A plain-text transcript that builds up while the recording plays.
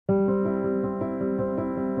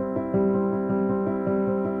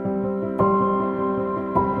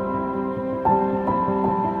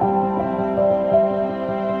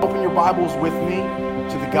Bibles with me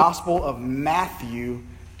to the Gospel of Matthew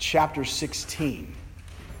chapter 16.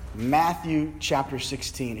 Matthew chapter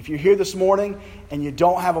 16. If you're here this morning and you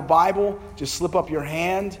don't have a Bible, just slip up your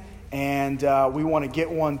hand and we want to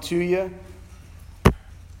get one to you.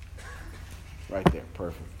 Right there,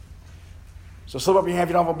 perfect. So slip up your hand if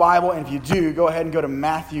you don't have a Bible, and if you do, go ahead and go to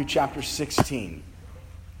Matthew chapter 16.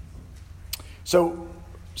 So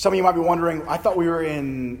some of you might be wondering, I thought we were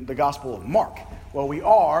in the Gospel of Mark. Well, we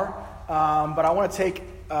are, but I want to take,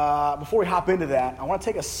 before we hop into that, I want to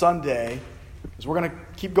take a Sunday, because we're going to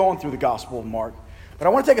keep going through the Gospel of Mark, but I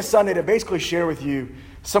want to take a Sunday to basically share with you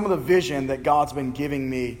some of the vision that God's been giving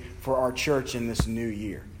me for our church in this new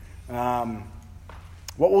year.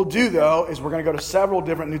 What we'll do, though, is we're going to go to several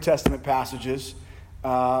different New Testament passages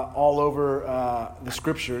all over the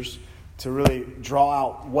Scriptures to really draw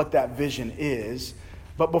out what that vision is.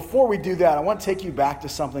 But before we do that, I want to take you back to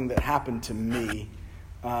something that happened to me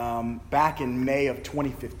back in May of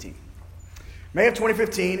 2015. May of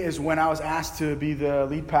 2015 is when I was asked to be the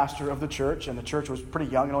lead pastor of the church, and the church was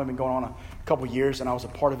pretty young. It had only been going on a couple years, and I was a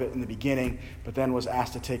part of it in the beginning, but then was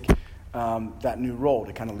asked to take that new role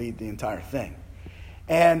to kind of lead the entire thing.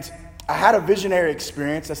 And I had a visionary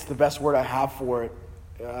experience, that's the best word I have for it,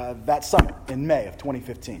 that summit in May of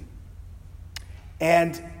 2015.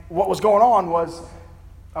 And what was going on was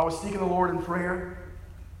I was seeking the Lord in prayer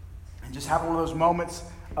and just having one of those moments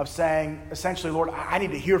of saying, essentially, Lord, I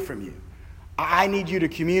need to hear from you. I need you to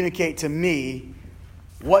communicate to me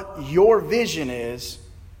what your vision is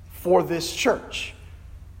for this church.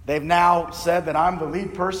 They've now said that I'm the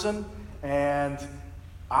lead person and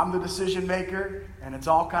I'm the decision maker, and it's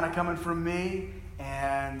all kind of coming from me,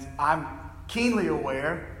 and I'm keenly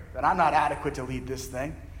aware that I'm not adequate to lead this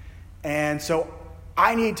thing. And so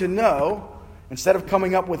I need to know, instead of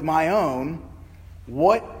coming up with my own,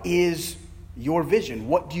 what is your vision?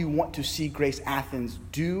 What do you want to see Grace Athens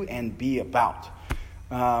do and be about?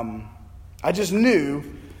 I just knew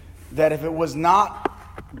that if it was not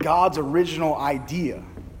God's original idea,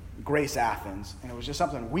 Grace Athens, and it was just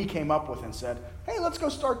something we came up with and said, hey, let's go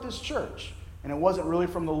start this church, and it wasn't really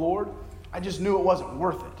from the Lord, I just knew it wasn't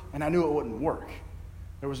worth it, and I knew it wouldn't work.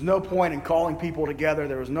 There was no point in calling people together.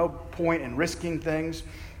 There was no point in risking things.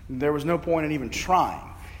 There was no point in even trying.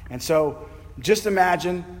 And so just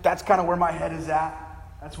imagine that's kind of where my head is at.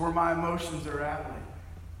 That's where my emotions are at. Like,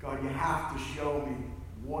 God, you have to show me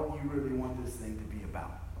what you really want this thing to be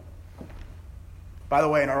about. By the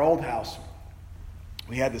way, in our old house,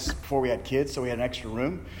 we had this before we had kids, so we had an extra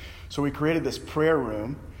room. So we created this prayer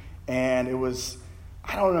room, and it was,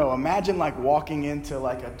 I don't know, imagine like walking into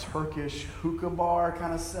like a Turkish hookah bar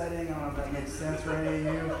kind of setting. I don't know if that makes sense for any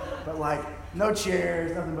of you, but like no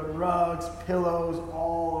chairs, nothing but rugs, pillows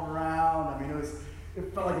all around. I mean,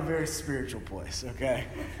 it felt like a very spiritual place, okay?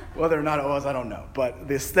 Whether or not it was, I don't know, but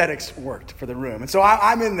the aesthetics worked for the room. And so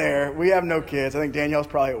I'm in there. We have no kids. I think Danielle's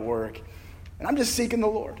probably at work, and I'm just seeking the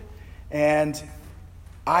Lord. And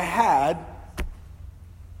I had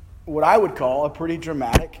what I would call a pretty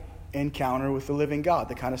dramatic encounter with the living God,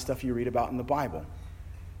 the kind of stuff you read about in the Bible.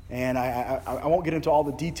 And I won't get into all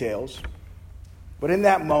the details, but in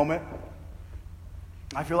that moment,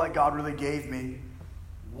 I feel like God really gave me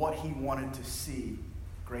what he wanted to see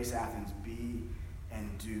Grace Athens be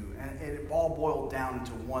and do. And it all boiled down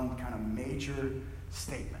into one kind of major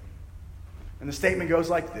statement. And the statement goes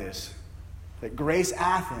like this, that Grace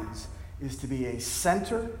Athens is to be a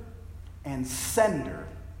center and sender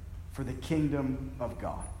for the kingdom of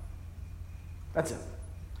God. That's it.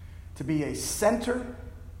 To be a center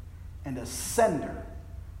and a sender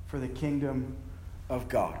for the kingdom of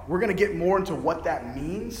God. We're going to get more into what that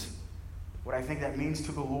means, what I think that means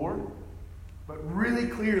to the Lord. But really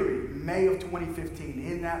clearly, May of 2015,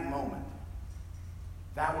 in that moment,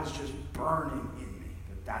 that was just burning in me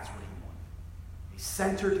that that's what he wanted. A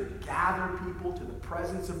center to gather people to the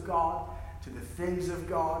presence of God, to the things of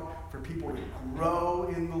God, for people to grow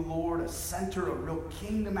in the Lord, a center of real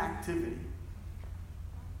kingdom activity.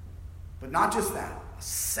 But not just that, a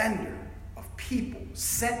sender of people,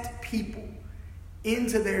 sent people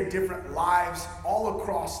into their different lives all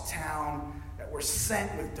across town that were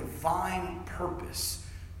sent with divine purpose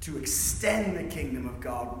to extend the kingdom of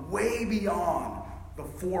God way beyond the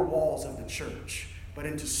four walls of the church, but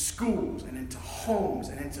into schools and into homes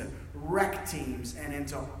and into rec teams and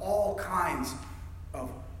into all kinds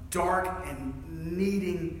of dark and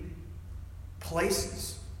needing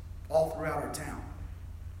places all throughout our town.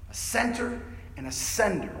 A center and a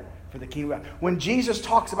sender for the kingdom of God. When Jesus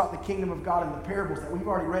talks about the kingdom of God in the parables that we've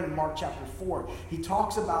already read in Mark chapter 4, he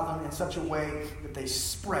talks about them in such a way that they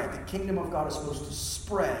spread. The kingdom of God is supposed to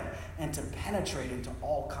spread and to penetrate into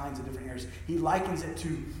all kinds of different areas. He likens it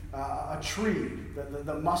to a tree,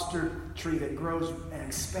 the mustard tree that grows and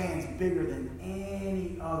expands bigger than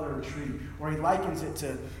any other tree. Or he likens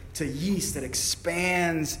it to yeast that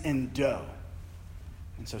expands in dough.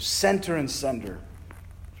 And so center and sender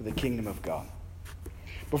for the kingdom of God.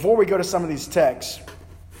 Before we go to some of these texts,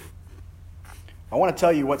 I want to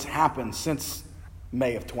tell you what's happened since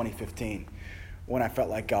May of 2015, when I felt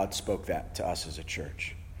like God spoke that to us as a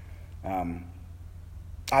church.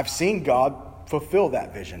 I've seen God fulfill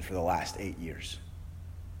that vision for the last 8 years.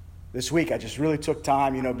 This week, I just really took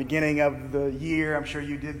time, beginning of the year, I'm sure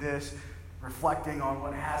you did this, reflecting on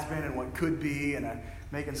what has been and what could be, and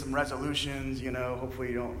making some resolutions,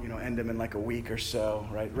 hopefully you don't, end them in like a week or so,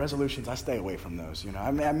 right? Resolutions, I stay away from those,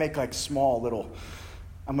 I make like small little,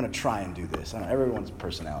 I'm going to try and do this. I don't know, everyone's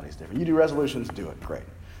personality is different. You do resolutions, do it, great.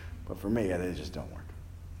 But for me, they just don't work.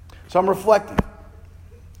 So I'm reflecting,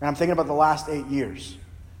 and I'm thinking about the last 8 years,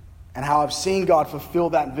 and how I've seen God fulfill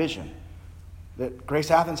that vision, that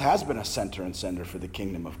Grace Athens has been a center and sender for the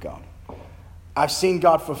kingdom of God. I've seen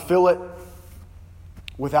God fulfill it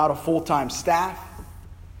without a full-time staff.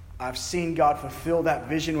 I've seen God fulfill that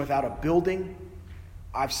vision without a building.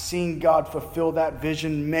 I've seen God fulfill that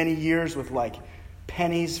vision many years with like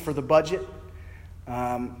pennies for the budget.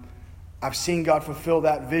 I've seen God fulfill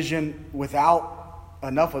that vision without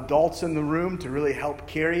enough adults in the room to really help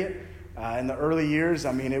carry it. In the early years,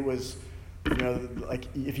 it was, like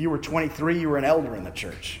if you were 23, you were an elder in the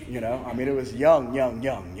church, it was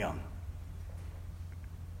young.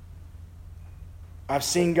 I've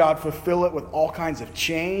seen God fulfill it with all kinds of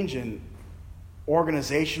change and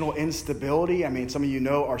organizational instability. Some of you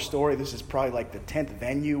know our story. This is probably like the 10th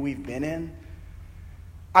venue we've been in.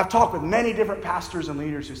 I've talked with many different pastors and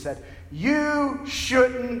leaders who said, you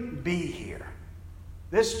shouldn't be here.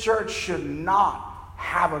 This church should not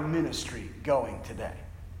have a ministry going today.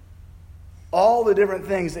 All the different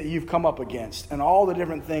things that you've come up against and all the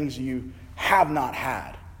different things you have not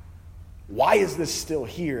had. Why is this still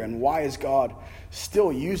here, and why is God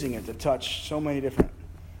still using it to touch so many different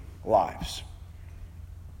lives?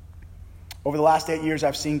 Over the last 8 years,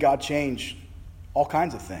 I've seen God change all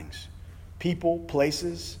kinds of things. People,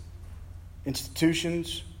 places,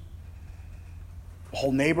 institutions,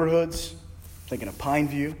 whole neighborhoods. I'm thinking of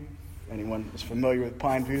Pineview. Anyone is familiar with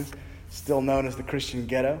Pineview, still known as the Christian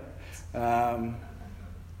ghetto. I've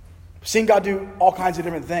seen God do all kinds of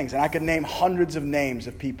different things, and I could name hundreds of names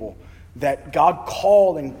of people that God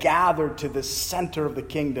called and gathered to the center of the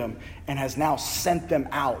kingdom and has now sent them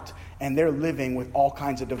out, and they're living with all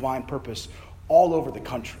kinds of divine purpose all over the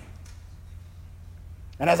country.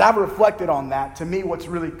 And as I've reflected on that, to me what's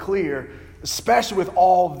really clear, especially with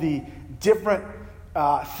all the different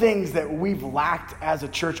things that we've lacked as a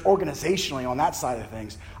church organizationally on that side of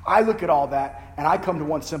things, I look at all that and I come to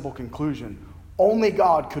one simple conclusion. Only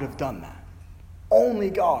God could have done that. Only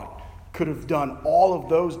God could have done all of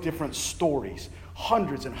those different stories,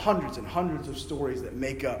 hundreds and hundreds and hundreds of stories that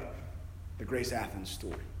make up the Grace Athens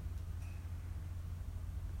story.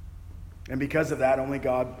 And because of that, only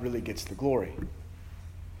God really gets the glory.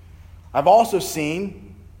 I've also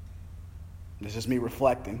seen, this is me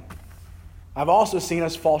reflecting, I've also seen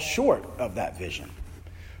us fall short of that vision.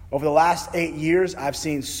 Over the last 8 years, I've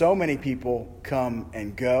seen so many people come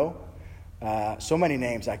and go, so many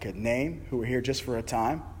names I could name who were here just for a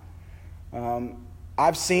time.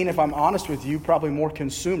 I've seen, if I'm honest with you, probably more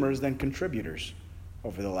consumers than contributors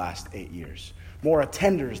over the last 8 years. More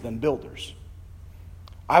attenders than builders.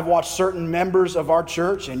 I've watched certain members of our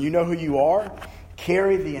church, and you know who you are,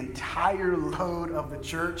 carry the entire load of the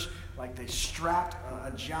church like they strapped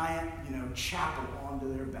a giant, chapel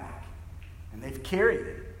onto their back. And they've carried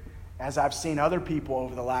it, as I've seen other people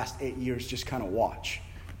over the last 8 years just kind of watch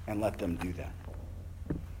and let them do that.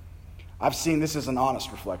 I've seen, this is an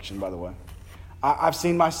honest reflection, by the way, I've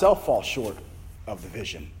seen myself fall short of the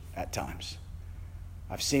vision at times.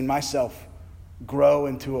 I've seen myself grow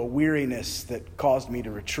into a weariness that caused me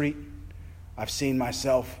to retreat. I've seen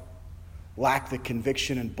myself lack the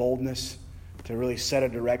conviction and boldness to really set a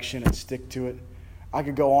direction and stick to it. I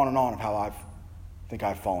could go on and on of how I think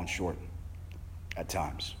I've fallen short at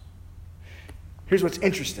times. Here's what's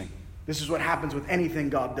interesting. This is what happens with anything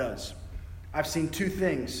God does. I've seen two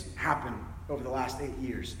things happen over the last 8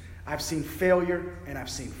 years. I've seen failure and I've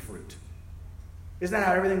seen fruit. Isn't that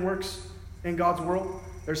how everything works in God's world?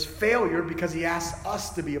 There's failure because he asks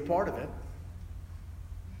us to be a part of it.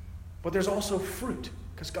 But there's also fruit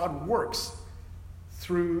because God works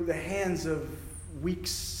through the hands of weak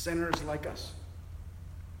sinners like us.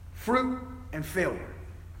 Fruit and failure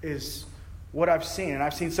is what I've seen. And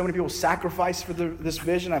I've seen so many people sacrifice for this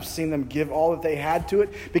vision. I've seen them give all that they had to it.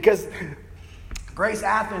 Because Grace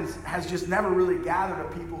Athens has just never really gathered a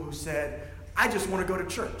people who said, I just want to go to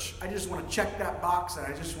church. I just want to check that box, and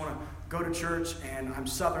I just want to go to church, and I'm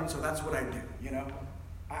Southern, so that's what I do, you know?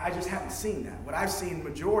 I just haven't seen that. What I've seen,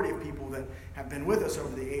 majority of people that have been with us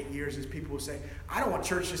over the 8 years is people who say, I don't want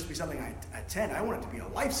church just to be something I attend. I want it to be a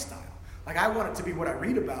lifestyle. Like, I want it to be what I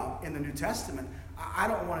read about in the New Testament. I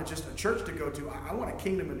don't want it just a church to go to. I want a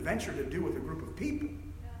kingdom adventure to do with a group of people.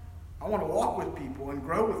 I want to walk with people and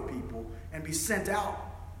grow with people and be sent out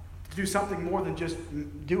to do something more than just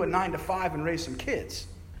do a 9 to 5 and raise some kids.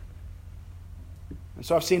 And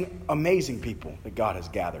so I've seen amazing people that God has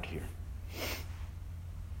gathered here.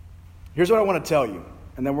 Here's what I want to tell you,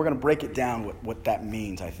 and then we're going to break it down what that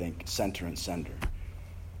means, I think, center and sender.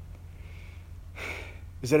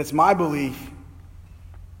 Is that it's my belief,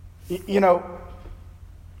 you know,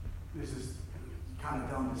 this is kind of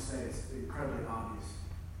dumb to say, it's incredibly obvious,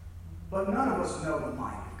 but none of us know the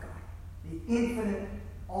mind of God. The infinite,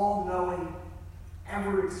 all-knowing,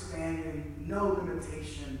 ever-expanding, no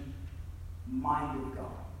limitation mind of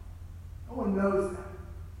God. No one knows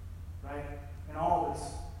that, right? And all its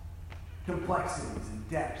complexities and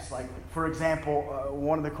depths. Like, for example,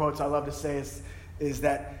 one of the quotes I love to say is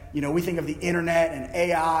that, you know, we think of the internet and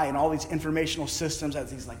AI and all these informational systems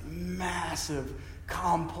as these like massive,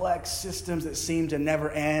 complex systems that seem to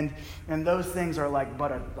never end. And those things are like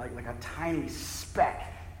a tiny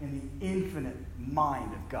speck in the infinite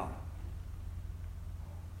mind of God.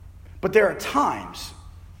 But there are times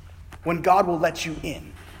when God will let you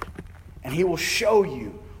in, and he will show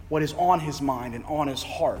you what is on his mind and on his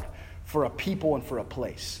heart for a people and for a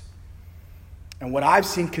place. And what I've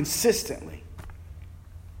seen consistently,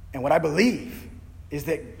 and what I believe, is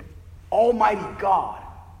that Almighty God,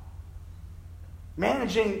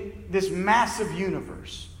 managing this massive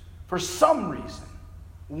universe, for some reason,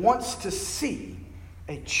 wants to see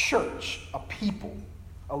a church, a people,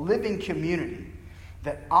 a living community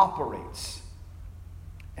that operates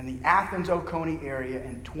in the Athens-Oconee area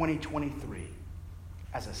in 2023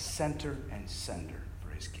 as a center and sender for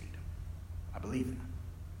his kingdom. I believe that.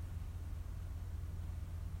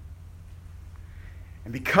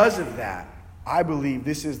 And because of that, I believe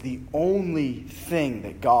this is the only thing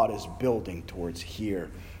that God is building towards here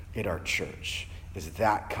at our church, is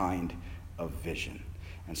that kind of vision.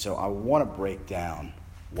 And so I want to break down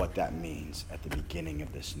what that means at the beginning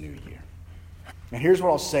of this new year. And here's what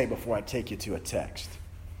I'll say before I take you to a text.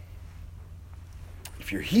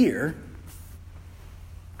 If you're here,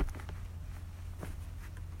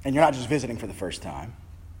 and you're not just visiting for the first time,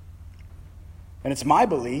 then it's my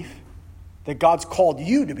belief that God's called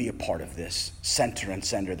you to be a part of this center and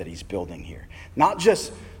sender that he's building here. Not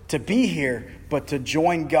just to be here, but to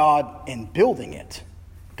join God in building it.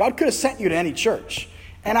 God could have sent you to any church.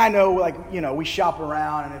 And I know, like, you know, we shop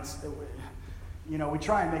around and we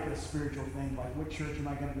try and make it a spiritual thing, like, what church am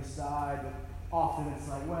I going to decide? But often it's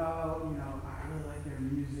like, well, you know, I really like their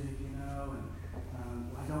music, you know,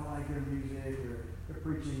 and I don't like their music, or their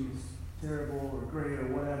preaching is terrible or great or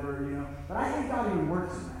whatever, you know. But I think God even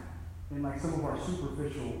works in that, in like some of our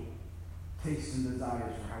superficial tastes and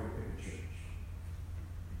desires for how we pick a church.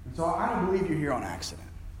 And so I don't believe you're here on accident.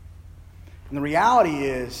 And the reality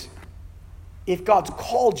is, if God's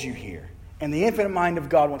called you here, and the infinite mind of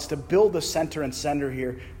God wants to build the center and sender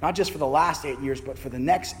here, not just for the last 8 years, but for the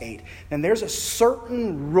next 8, then there's a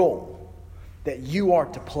certain role that you are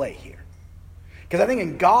to play here. Because I think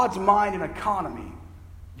in God's mind and economy,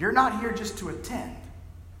 you're not here just to attend.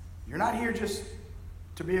 You're not here just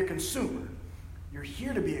to be a consumer. You're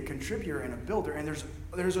here to be a contributor and a builder. And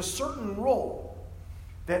there's a certain role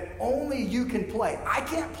that only you can play. I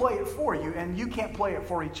can't play it for you, and you can't play it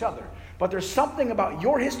for each other. But there's something about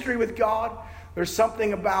your history with God. There's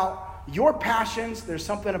something about your passions. There's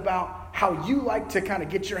something about how you like to kind of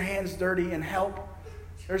get your hands dirty and help.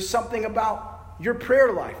 There's something about your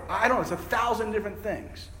prayer life. I don't know, it's 1,000 different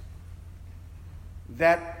things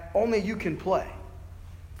that only you can play.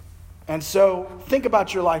 And so think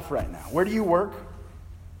about your life right now. Where do you work?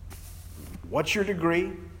 What's your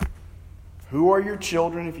degree? Who are your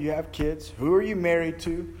children if you have kids? Who are you married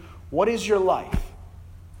to? What is your life?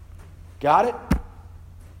 Got it?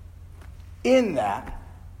 In that,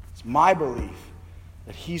 it's my belief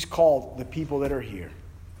that he's called the people that are here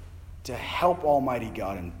to help Almighty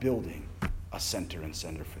God in building a center and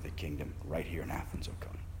sender for the kingdom right here in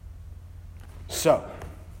Athens-Oconee. So,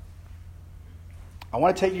 I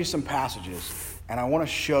want to take you some passages, and I want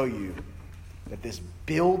to show you that this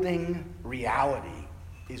building reality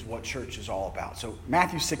is what church is all about. So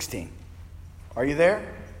Matthew 16. Are you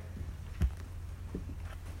there?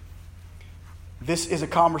 This is a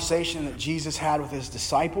conversation that Jesus had with his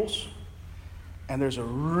disciples, and there's a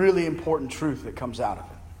really important truth that comes out of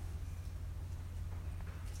it.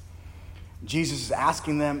 Jesus is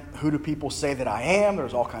asking them, who do people say that I am?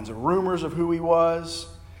 There's all kinds of rumors of who he was.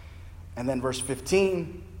 And then verse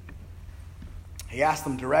 15, he asked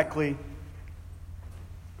them directly,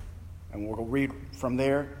 and we'll read from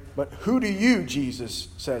there. But who do you, Jesus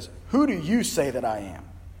says, who do you say that I am?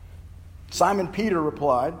 Simon Peter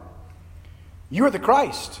replied, you are the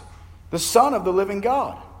Christ, the Son of the living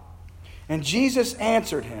God. And Jesus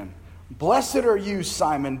answered him, blessed are you,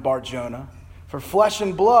 Simon Bar-Jonah, for flesh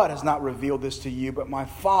and blood has not revealed this to you, but my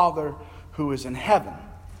Father who is in heaven.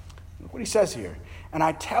 Look what he says here. And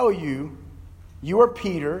I tell you, you are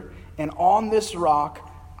Peter, and on this rock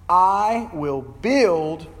I will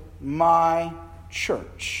build my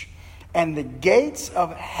church, and the gates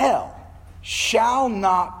of hell shall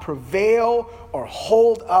not prevail or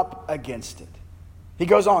hold up against it. He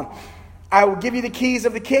goes on, I will give you the keys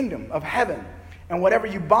of the kingdom of heaven, and whatever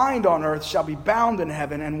you bind on earth shall be bound in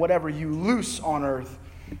heaven, and whatever you loose on earth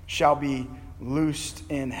shall be loosed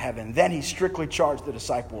in heaven. Then he strictly charged the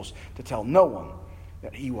disciples to tell no one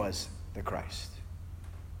that he was the Christ.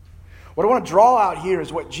 What I want to draw out here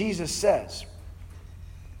is what Jesus says.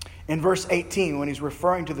 In verse 18, when he's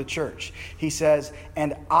referring to the church, he says,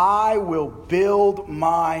 and I will build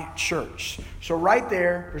my church. So right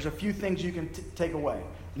there, there's a few things you can take away.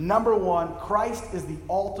 Number one, Christ is the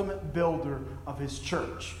ultimate builder of his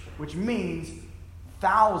church, which means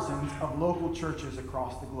thousands of local churches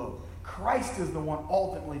across the globe. Christ is the one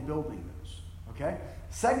ultimately building those. Okay?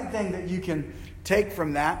 Second thing that you can take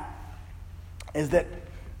from that is that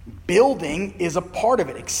building is a part of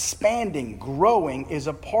it. Expanding, growing is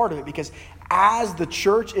a part of it, because as the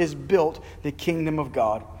church is built, the kingdom of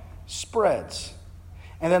God spreads.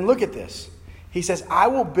 And then look at this. He says, I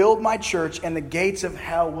will build my church, and the gates of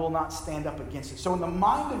hell will not stand up against it. So in the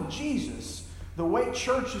mind of Jesus, the way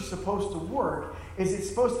church is supposed to work is it's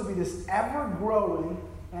supposed to be this ever-growing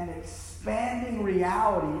and expanding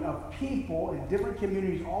reality of people in different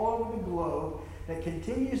communities all over the globe that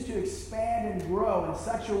continues to expand and grow in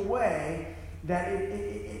such a way that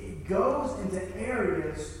it goes into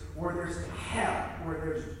areas where there's hell, where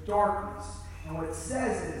there's darkness. And what it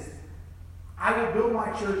says is, I will build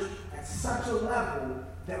my church at such a level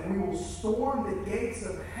that we will storm the gates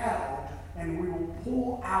of hell and we will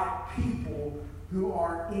pull out people who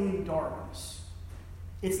are in darkness.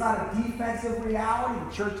 It's not a defensive reality.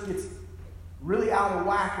 The church gets really out of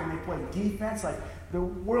whack when they play defense. Like, the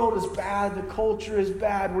world is bad, the culture is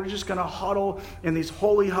bad, we're just going to huddle in these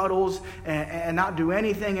holy huddles and not do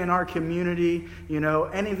anything in our community,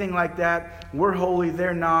 anything like that. We're holy,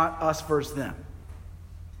 they're not, us versus them.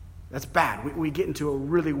 That's bad. We get into a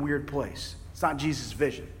really weird place. It's not Jesus'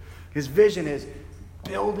 vision. His vision is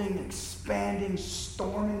building, expanding,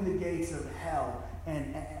 storming the gates of hell,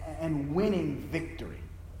 and winning victory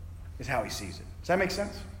is how he sees it. Does that make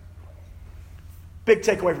sense? Big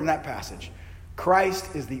takeaway from that passage.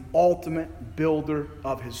 Christ is the ultimate builder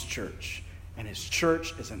of his church. And his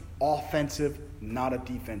church is an offensive, not a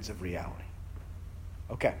defensive reality.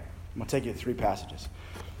 Okay, I'm going to take you to 3 passages.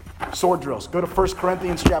 Sword drills. Go to 1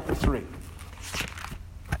 Corinthians chapter 3.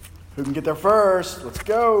 Who can get there first? Let's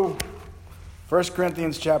go. 1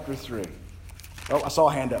 Corinthians chapter 3. Oh, I saw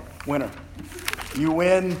a hand up. Winner. You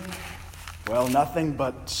win, well, nothing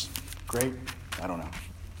but great, I don't know,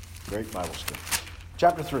 great Bible school.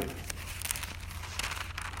 Chapter 3.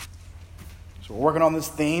 So we're working on this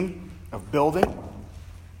theme of building.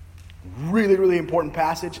 Really, really important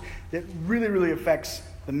passage that really, really affects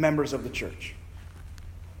the members of the church.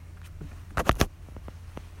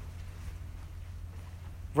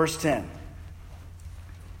 Verse 10.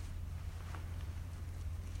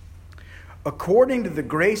 According to the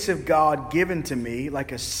grace of God given to me,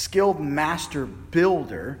 like a skilled master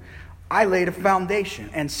builder, I laid a foundation,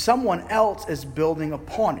 and someone else is building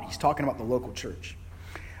upon it. He's talking about the local church.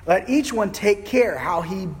 Let each one take care how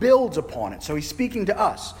he builds upon it. So he's speaking to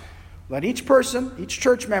us. Let each person, each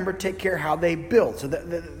church member, take care how they build. So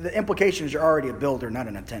the implication is you're already a builder, not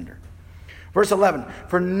an attender. Verse 11,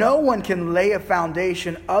 for no one can lay a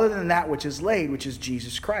foundation other than that which is laid, which is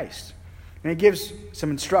Jesus Christ. And he gives some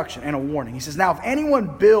instruction and a warning. He says, now if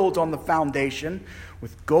anyone builds on the foundation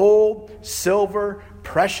with gold, silver,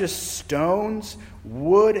 precious stones,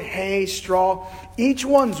 wood, hay, straw, each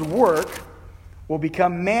one's work will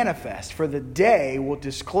become manifest, for the day will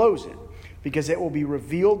disclose it, because it will be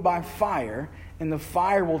revealed by fire, and the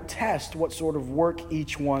fire will test what sort of work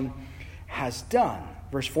each one has done.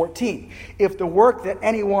 Verse 14, if the work that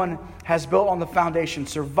anyone has built on the foundation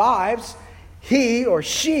survives, he or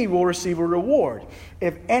she will receive a reward.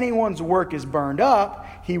 If anyone's work is burned up,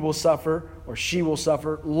 he will suffer or she will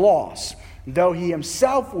suffer loss, though he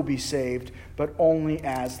himself will be saved, but only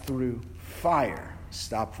as through fire.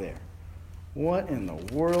 Stop there. What in the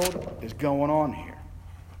world is going on here?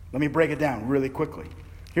 Let me break it down really quickly.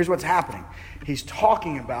 Here's what's happening. He's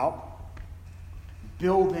talking about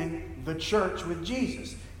building the church with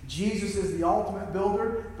Jesus. Jesus is the ultimate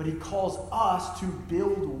builder, but he calls us to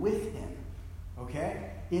build with him,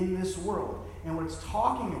 okay, in this world. And what it's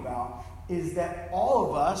talking about is that all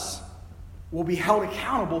of us will be held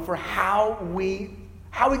accountable for how we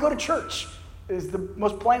go to church, is the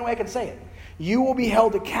most plain way I can say it. You will be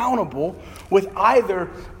held accountable with either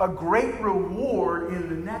a great reward in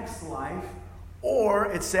the next life,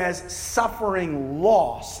 or it says suffering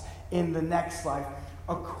loss in the next life,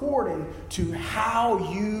 according to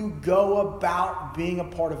how you go about being a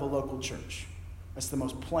part of a local church. That's the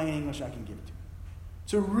most plain English I can give it to you.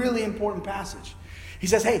 It's a really important passage. He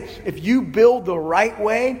says, hey, if you build the right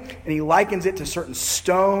way, and he likens it to certain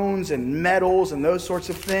stones and metals and those sorts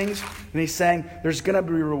of things, and he's saying there's going to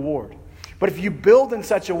be a reward. But if you build in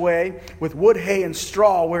such a way with wood, hay, and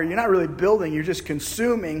straw, where you're not really building, you're just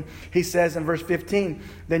consuming, he says in verse 15,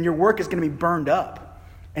 then your work is going to be burned up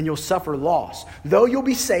and you'll suffer loss. Though you'll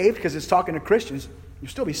be saved, because it's talking to Christians, you'll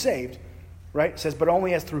still be saved, right? It says, but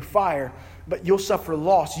only as through fire, but you'll suffer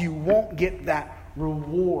loss. You won't get that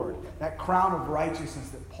reward, that crown of righteousness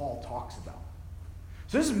that Paul talks about.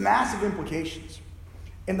 So this is massive implications.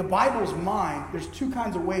 In the Bible's mind, there's two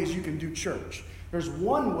kinds of ways you can do church. There's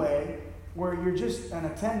one way where you're just an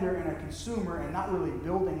attender and a consumer and not really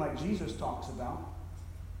building like Jesus talks about.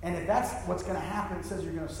 And if that's what's going to happen, it says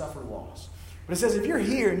you're going to suffer loss. But it says if you're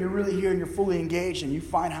here and you're really here and you're fully engaged and you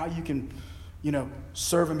find how you can,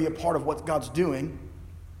 serve and be a part of what God's doing,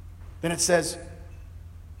 then it says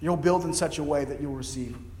you'll build in such a way that you'll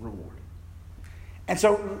receive reward. And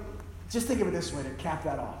so just think of it this way to cap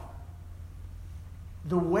that off.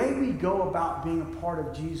 The way we go about being a part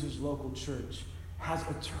of Jesus' local church has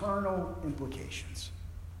eternal implications.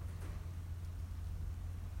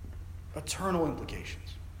 Eternal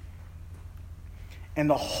implications. And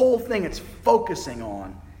the whole thing it's focusing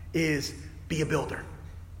on is be a builder.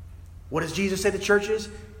 What does Jesus say the church is?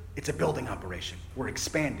 It's a building operation. We're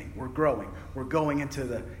expanding. We're growing. We're going into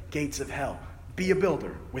the gates of hell. Be a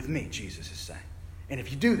builder with me, Jesus is saying. And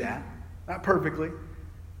if you do that, not perfectly,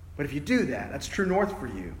 but if you do that, that's true north for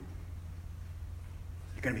you,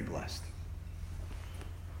 you're going to be blessed.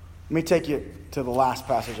 Let me take you to the last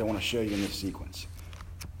passage I want to show you in this sequence.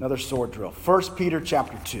 Another sword drill. 1 Peter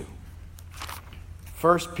chapter 2.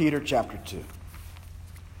 1 Peter chapter 2.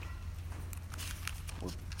 We're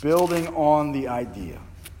building on the idea.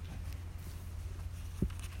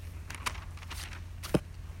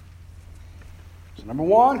 So number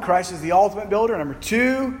one, Christ is the ultimate builder. Number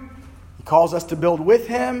two, he calls us to build with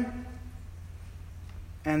him.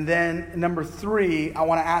 And then number three, I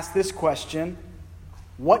want to ask this question.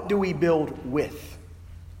 What do we build with?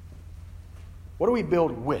 What do we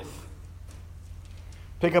build with?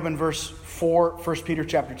 Pick up in verse 4, 1 Peter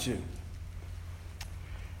chapter 2.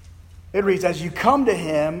 It reads, as you come to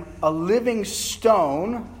him, a living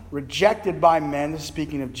stone, rejected by men, this is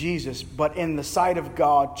speaking of Jesus, but in the sight of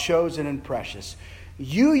God, chosen and precious.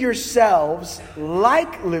 You yourselves,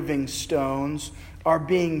 like living stones, are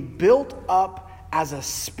being built up as a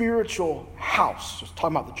spiritual house. Just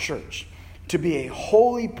talking about the church. To be a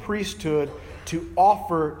holy priesthood, to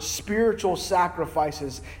offer spiritual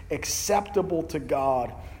sacrifices acceptable to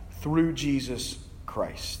God through Jesus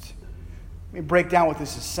Christ. Let me break down what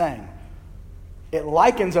this is saying. It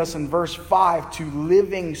likens us in verse 5 to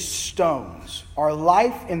living stones. Our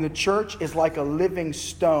life in the church is like a living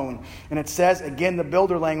stone. And it says, again, the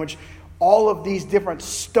builder language, all of these different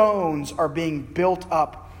stones are being built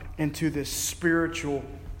up into this spiritual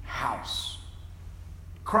house.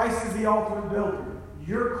 Christ is the ultimate builder.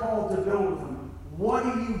 You're called to build with him. What do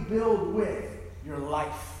you build with? Your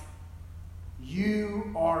life.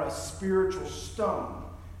 You are a spiritual stone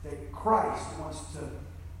that Christ wants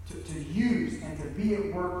to use and to be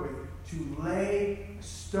at work with, to lay a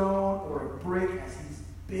stone or a brick as he's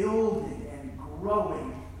building and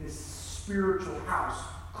growing this spiritual house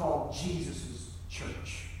called Jesus'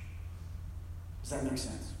 church. Does that make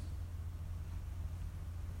sense?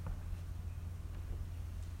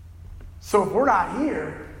 So if we're not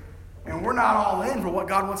here and we're not all in for what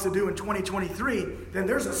God wants to do in 2023, then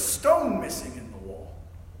there's a stone missing in the wall.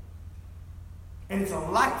 And it's a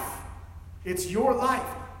life. It's your life.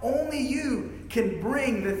 Only you can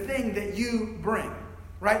bring the thing that you bring,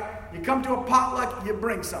 right? You come to a potluck, you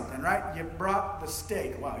bring something, right? You brought the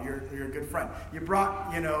steak. Wow, you're a good friend. You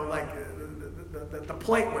brought, like the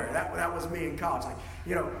plateware. That was me in college. Like,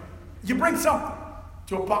 you bring something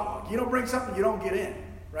to a potluck. You don't bring something, you don't get in,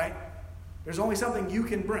 right? There's only something you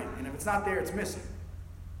can bring, and if it's not there, it's missing.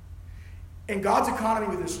 In God's economy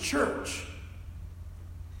with His church,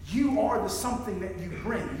 you are the something that you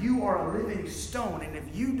bring. You are a living stone. And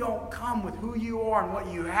if you don't come with who you are and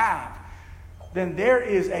what you have, then there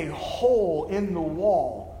is a hole in the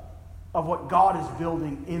wall of what God is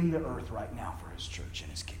building in the earth right now for His church and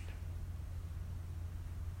His kingdom.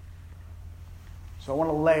 So I want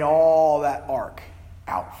to lay all that arc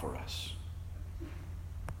out for us.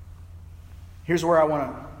 Here's where I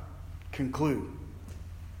want to conclude.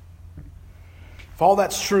 If all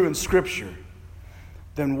that's true in Scripture,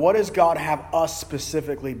 then what does God have us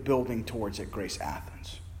specifically building towards at Grace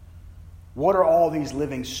Athens? What are all these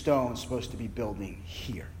living stones supposed to be building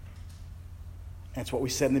here? And it's what we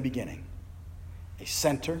said in the beginning. A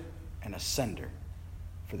center and a sender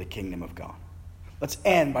for the kingdom of God. Let's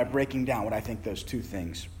end by breaking down what I think those two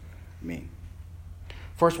things mean.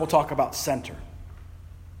 First, we'll talk about center.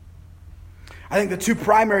 I think the two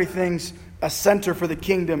primary things a center for the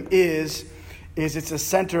kingdom is it's a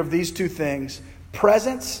center of these two things: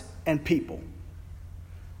 presence and people.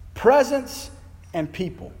 Presence and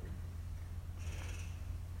people.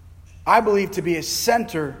 I believe to be a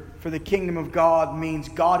center for the kingdom of God means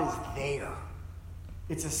God is there.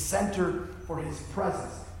 It's a center for His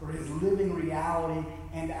presence, for His living reality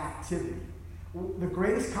and activity. The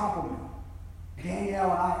greatest compliment Danielle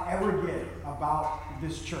and I ever get about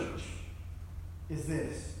this church is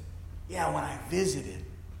this: yeah, when I visited,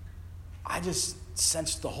 I just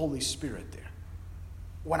sensed the Holy Spirit there.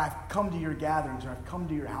 When I've come to your gatherings or I've come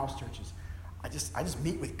to your house churches, I just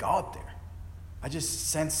meet with God there. I just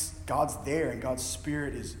sense God's there and God's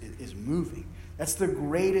Spirit is moving. That's the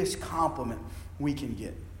greatest compliment we can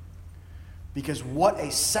get. Because what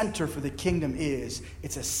a center for the kingdom is,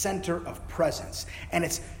 it's a center of presence. And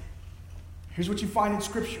here's what you find in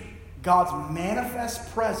Scripture. God's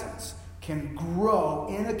manifest presence can grow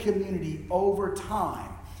in a community over time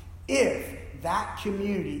if that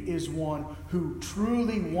community is one who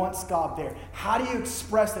truly wants God there. How do you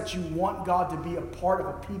express that you want God to be a part of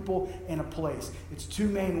a people and a place? It's two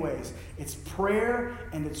main ways. It's prayer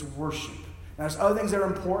and it's worship. Now, there's other things that are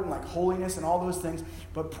important, like holiness and all those things,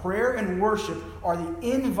 but prayer and worship are the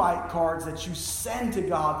invite cards that you send to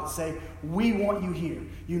God that say, we want you here.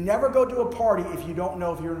 You never go to a party if you don't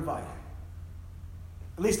know if you're invited.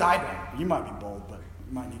 At least I don't. You might be bold, but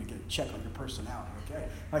you might need to get a check on your personality, okay?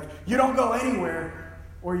 Like, you don't go anywhere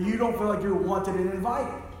or you don't feel like you're wanted and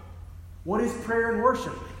invited. What is prayer and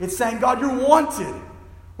worship? It's saying, God, you're wanted.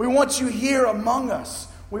 We want you here among us.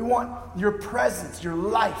 We want your presence, your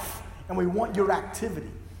life, and we want your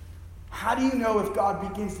activity. How do you know if God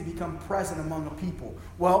begins to become present among a people?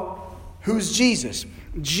 Well, who's Jesus?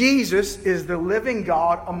 Jesus is the living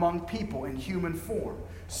God among people in human form.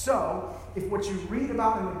 So, if what you read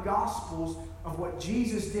about in the Gospels of what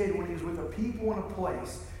Jesus did when He was with a people in a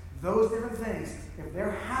place, those different things, if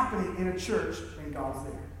they're happening in a church, then God's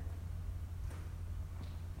there.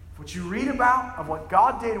 If what you read about of what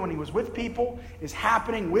God did when He was with people is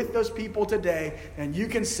happening with those people today, then you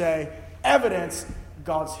can say, evidence,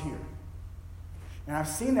 God's here. And I've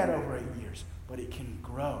seen that over 8 years, but it can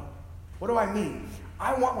grow. What do I mean?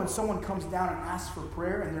 I want when someone comes down and asks for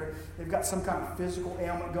prayer and they've got some kind of physical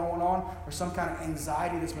ailment going on or some kind of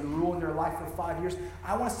anxiety that's been ruling their life for 5 years,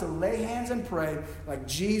 I want us to lay hands and pray like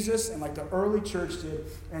Jesus and like the early church did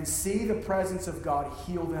and see the presence of God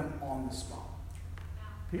heal them on the spot.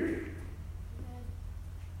 Period.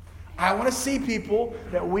 I want to see people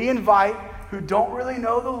that we invite who don't really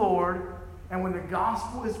know the Lord, and when the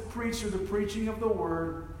gospel is preached or the preaching of the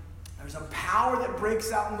word, there's a power that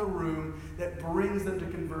breaks out in the room that brings them to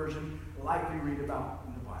conversion, like we read about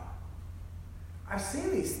in the Bible. I've seen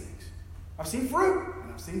these things. I've seen fruit,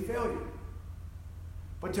 and I've seen failure.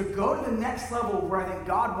 But to go to the next level where I think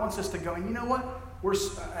God wants us to go, and you know what?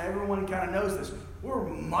 Everyone kind of knows this. We're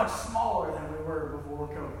much smaller than we were before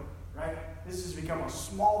COVID, right? This has become a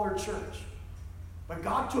smaller church. But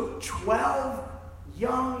God took 12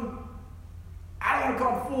 young, I don't want to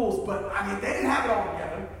call them fools, but I mean, they didn't have it all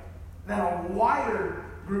together. Then a wider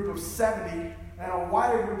group of 70, and a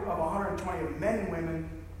wider group of 120 of men and women.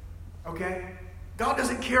 Okay? God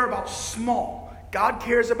doesn't care about small. God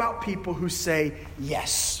cares about people who say,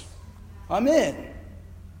 yes, I'm in.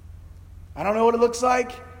 I don't know what it looks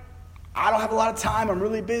like. I don't have a lot of time. I'm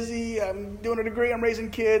really busy. I'm doing a degree. I'm raising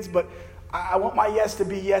kids. But I want my yes to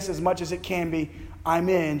be yes as much as it can be. I'm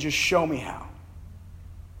in. Just show me how.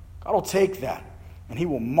 God will take that, and he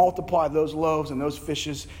will multiply those loaves and those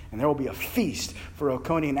fishes, and there will be a feast for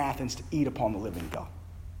Iconium and Athens to eat upon the living God.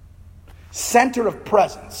 Center of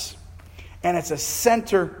presence, and it's a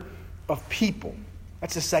center of people.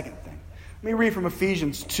 That's the second thing. Let me read from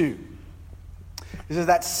Ephesians 2. This is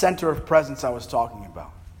that center of presence I was talking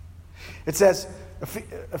about. It says,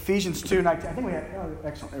 Ephesians 2:19. I think we have,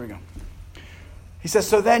 excellent, there we go. He says,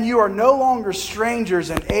 so then you are no longer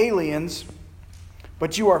strangers and aliens,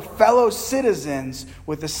 but you are fellow citizens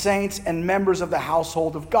with the saints and members of the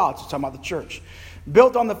household of God. So it's talking about the church.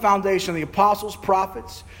 Built on the foundation of the apostles,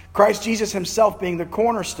 prophets, Christ Jesus himself being the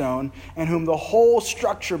cornerstone, and whom the whole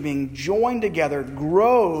structure being joined together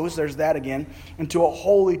grows, there's that again, into a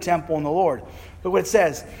holy temple in the Lord. Look what it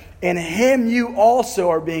says. In him you also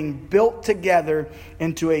are being built together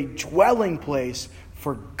into a dwelling place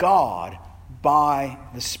for God by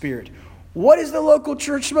the Spirit. What is the local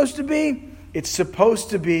church supposed to be? It's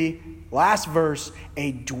supposed to be, last verse,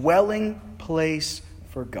 a dwelling place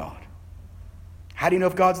for God. How do you know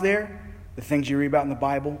if God's there? The things you read about in the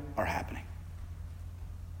Bible are happening.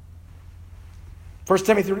 1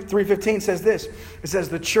 Timothy 3:15 says this. It says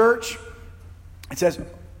the church, it says,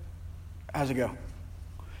 how's it go?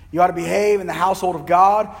 You ought to behave in the household of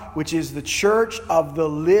God, which is the church of the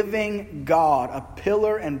living God, a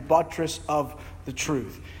pillar and buttress of the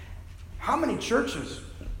truth. How many churches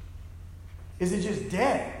is it just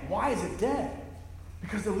dead? Why is it dead?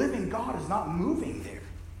 Because the living God is not moving there.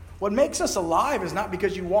 What makes us alive is not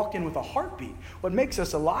because you walked in with a heartbeat. What makes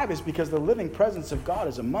us alive is because the living presence of God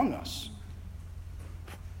is among us.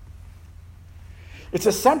 It's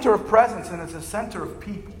a center of presence and it's a center of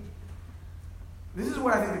people. This is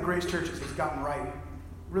what I think the Grace Churches has gotten right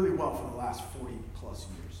really well for the last 40 plus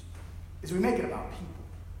years, is we make it about people.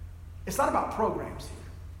 It's not about programs here.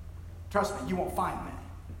 Trust me, you won't find many.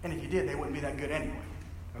 And if you did, they wouldn't be that good anyway.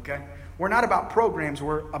 Okay? We're not about programs,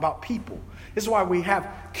 we're about people. This is why we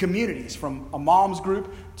have communities, from a mom's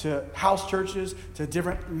group to house churches to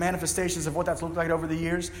different manifestations of what that's looked like over the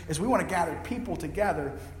years, is we want to gather people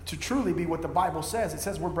together to truly be what the Bible says. It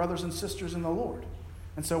says we're brothers and sisters in the Lord.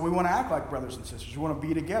 And so we want to act like brothers and sisters. We want to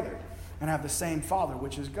be together and have the same Father,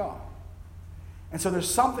 which is God. And so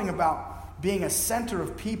there's something about being a center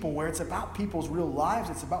of people where it's about people's real lives.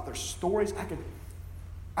 It's about their stories.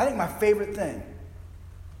 I think my favorite thing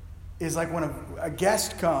is like when a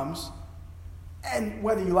guest comes, and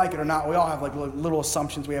whether you like it or not, we all have like little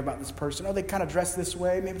assumptions we have about this person. Oh, they kind of dress this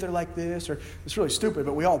way. Maybe they're like this, or it's really stupid,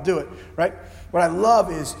 but we all do it, right? What I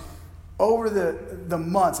love is over the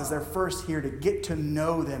months as they're first here to get to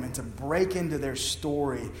know them and to break into their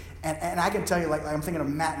story. And I can tell you, like I'm thinking of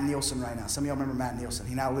Matt Nielsen right now. Some of y'all remember Matt Nielsen.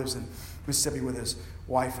 He now lives in Mississippi with his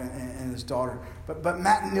wife and his daughter. But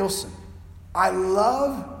Matt Nielsen, I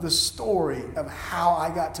love the story of how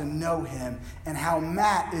I got to know him and how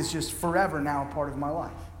Matt is just forever now a part of my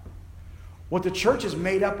life. What the church is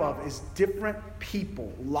made up of is different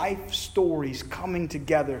people, life stories coming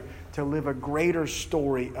together to live a greater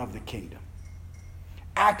story of the kingdom.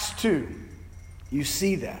 Acts 2, you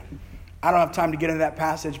see that. I don't have time to get into that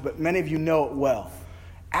passage, but many of you know it well.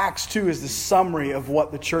 Acts 2 is the summary of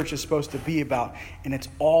what the church is supposed to be about, and it's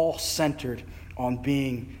all centered on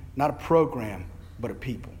being not a program, but a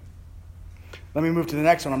people. Let me move to the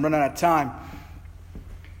next one. I'm running out of time.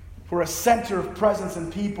 If we're a center of presence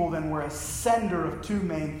and people, then we're a sender of two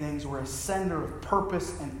main things. We're a sender of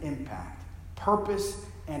purpose and impact. Purpose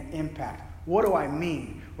and impact. What do I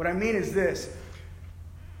mean? What I mean is this.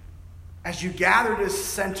 As you gather this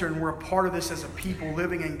center and we're a part of this as a people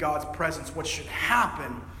living in God's presence, what should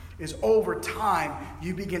happen is over time,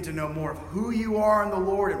 you begin to know more of who you are in the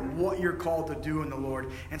Lord and what you're called to do in the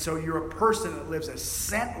Lord. And so you're a person that lives a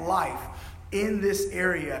sent life in this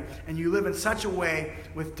area, and you live in such a way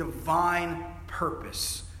with divine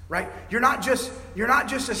purpose, right? You're not just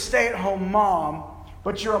a stay-at-home mom,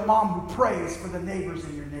 but you're a mom who prays for the neighbors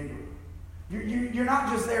in your neighborhood. You're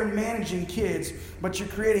not just there managing kids, but you're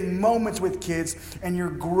creating moments with kids and you're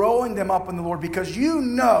growing them up in the Lord because you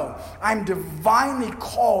know I'm divinely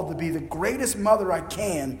called to be the greatest mother I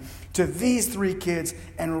can to these three kids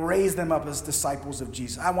and raise them up as disciples of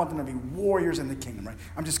Jesus. I want them to be warriors in the kingdom, right?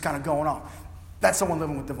 I'm just kind of going on. That's someone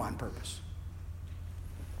living with divine purpose.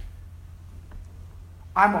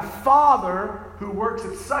 I'm a father who works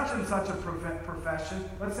at such and such a profession.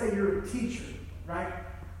 Let's say you're a teacher, right?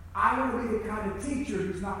 I want to be the kind of teacher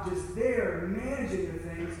who's not just there managing the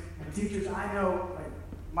things. And teachers, I know, like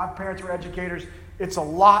my parents were educators, it's a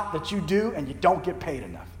lot that you do and you don't get paid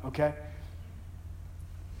enough, okay?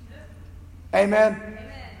 Amen? Amen.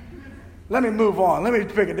 Let me move on. Let me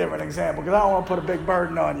pick a different example because I don't want to put a big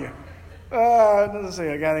burden on you. Let's see,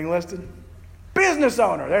 I got anything listed? Business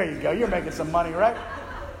owner. There you go. You're making some money, right?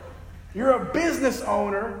 You're a business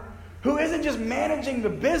owner who isn't just managing the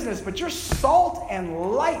business, but you're salt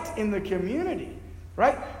and light in the community,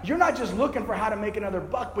 right? You're not just looking for how to make another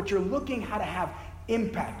buck, but you're looking how to have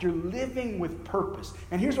impact. You're living with purpose.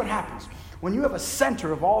 And here's what happens. When you have a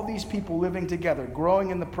center of all these people living together,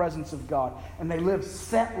 growing in the presence of God, and they live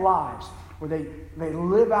sent lives where they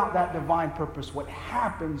live out that divine purpose, what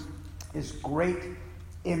happens is great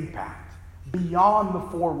impact beyond the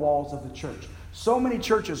four walls of the church. So many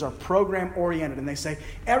churches are program-oriented, and they say,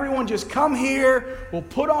 everyone just come here, we'll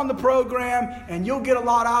put on the program, and you'll get a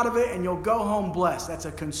lot out of it, and you'll go home blessed. That's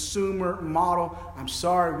a consumer model. I'm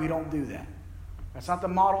sorry, we don't do that. That's not the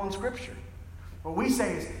model in Scripture. What we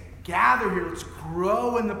say is, gather here, let's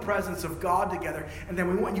grow in the presence of God together, and then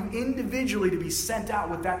we want you individually to be sent out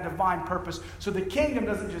with that divine purpose. So the kingdom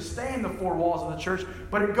doesn't just stay in the four walls of the church,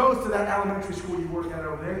 but it goes to that elementary school you work at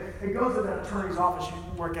over there. It goes to that attorney's office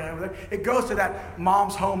you work at over there. It goes to that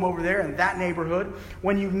mom's home over there in that neighborhood.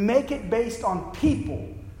 When you make it based on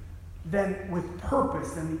people, then with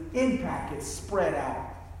purpose, then the impact gets spread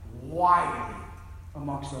out widely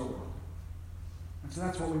amongst the world. And so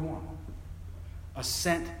that's what we want. A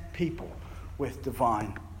sent people with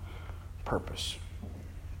divine purpose.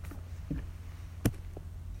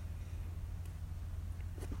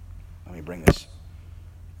 Let me bring this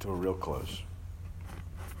to a real close.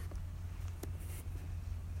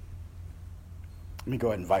 Let me go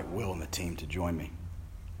ahead and invite Will and the team to join me.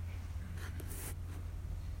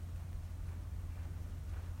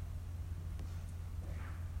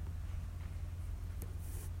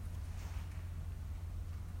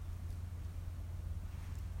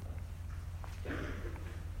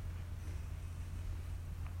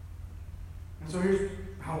 So here's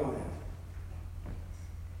how we'll end.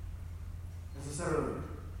 As I said earlier,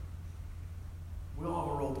 we'll have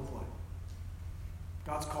a role to play.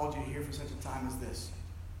 God's called you here for such a time as this,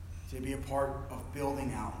 to be a part of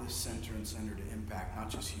building out this center and center to impact, not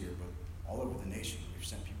just here, but all over the nation. We've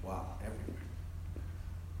sent people out everywhere.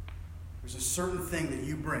 There's a certain thing that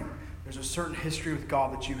you bring. There's a certain history with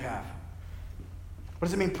God that you have. What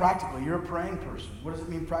does it mean practically? You're a praying person. What does it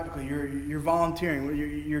mean practically? You're volunteering.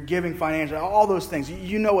 You're giving financially. All those things.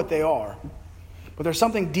 You know what they are. But there's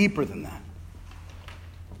something deeper than that.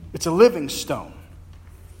 It's a living stone.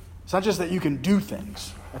 It's not just that you can do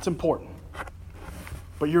things. That's important.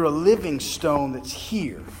 But you're a living stone that's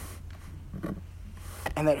here.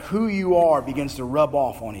 And that who you are begins to rub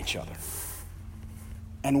off on each other.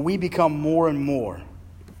 And we become more and more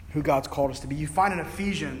who God's called us to be. You find in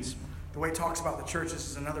Ephesians, the way it talks about the church, this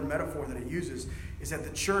is another metaphor that it uses, is that the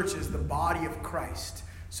church is the body of Christ.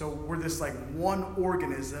 So we're this like one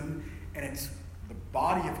organism, and it's the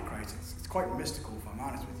body of Christ. It's quite mystical, if I'm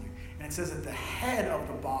honest with you. And it says that the head of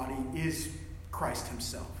the body is Christ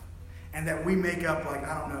himself. And that we make up like,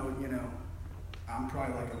 I don't know, I'm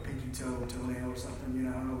probably like a pinky toenail or something,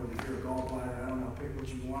 I don't know if you're a gallbladder, I don't know, pick what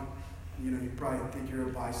you want. You probably think you're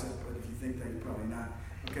a bicep, but if you think that, you're probably not.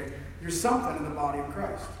 Okay? You're something in the body of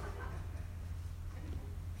Christ.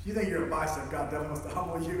 If you think you're a bicep, God definitely wants to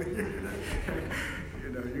humble you.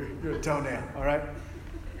 You're a toenail, all right?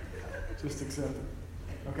 Just accept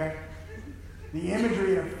it, okay? The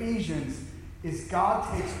imagery in Ephesians is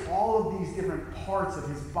God takes all of these different parts of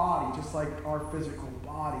his body, just like our physical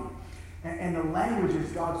body. And the language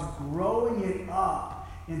is God's growing it up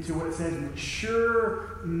into what it says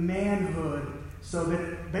mature manhood, so that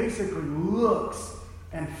it basically looks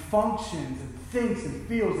and functions and thinks and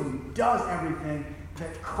feels and does everything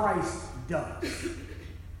that Christ does.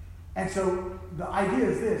 And so the idea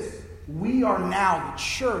is this: we are now, the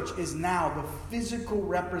church is now the physical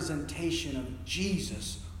representation of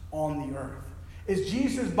Jesus on the earth. Is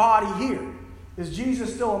Jesus' body here? Is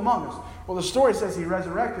Jesus still among us? Well, the story says he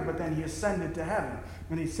resurrected, but then he ascended to heaven,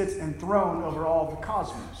 and he sits enthroned over all the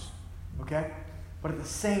cosmos. Okay? But at the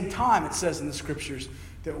same time, it says in the scriptures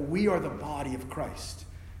that we are the body of Christ.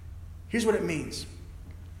 Here's what it means.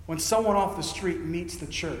 When someone off the street meets the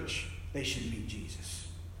church, they should meet Jesus.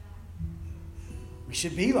 We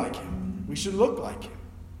should be like him. We should look like him.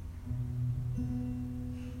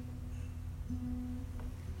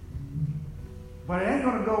 But it ain't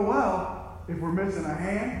going to go well if we're missing a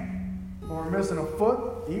hand, or we're missing a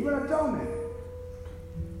foot, even a toenail.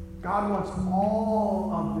 God wants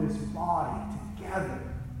all of this body together.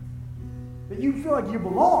 That you feel like you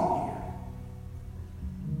belong here.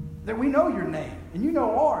 That we know your name, and you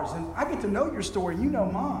know ours, and I get to know your story, and you know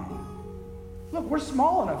mine. Look, we're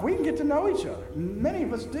small enough. We can get to know each other. Many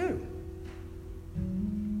of us do.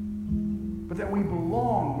 but that we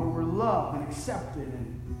belong, where we're loved and accepted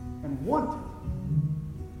and wanted.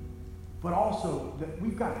 But also that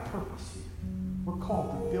we've got a purpose here. We're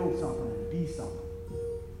called to build something and be something.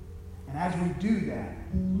 And as we do that,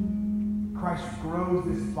 Christ grows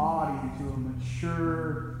this body into a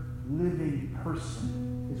mature, living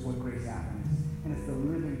person, is what Grace Athens is. And it's the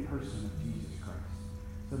living person of Jesus Christ.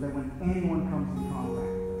 So that when anyone comes in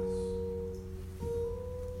contact with us,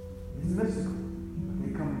 it's mystical, but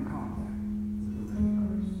they come in contact with the living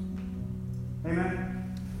Christ. Amen?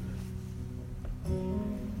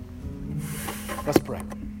 Let's pray.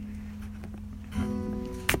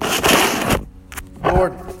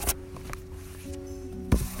 Lord,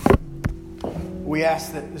 we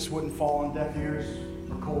ask that this wouldn't fall on deaf ears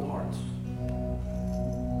or cold hearts.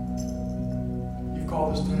 You've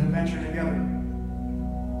called us to an adventure together.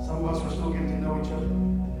 Some of us are still getting to know each other.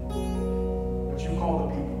 But you call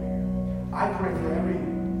the people here. I pray for every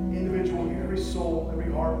individual here, every soul,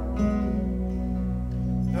 every heart.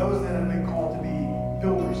 Those that have been called to be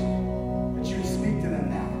builders, that you would speak to them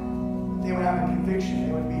now. That they would have a conviction,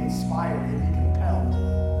 they would be inspired, they'd be compelled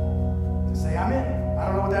to say, I'm in. I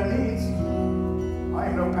don't know what that means. I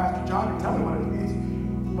even know Pastor John can tell me what it means,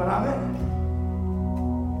 but I'm in.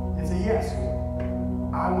 It's a yes.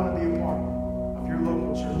 I want to be a part of your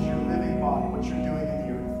local church, your living body, what you're doing in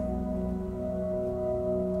the earth.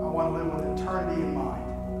 I want to live with eternity in mind.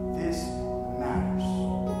 This matters.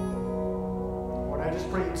 Lord, I just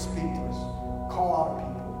pray you'd speak to us, call out our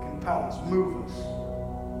people, compel us, move us.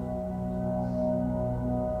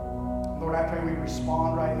 Lord, I pray we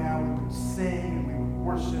respond right now. We would sing and we would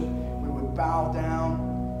worship. We would bow down.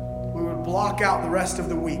 We would block out the rest of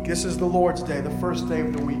the week. This is the Lord's Day, the first day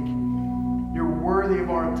of the week. You're worthy of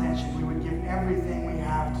our attention. We would give everything we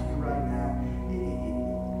have to you right now.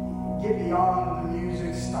 Get beyond the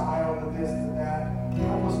music style, the this, the that.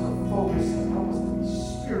 Help us to focus and help us to be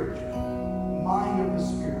spiritual. Mind of the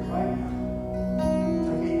Spirit right now.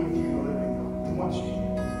 To meet with you, the living God. We want you to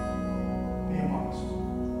be among us.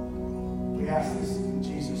 We ask this in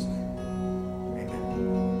Jesus' name.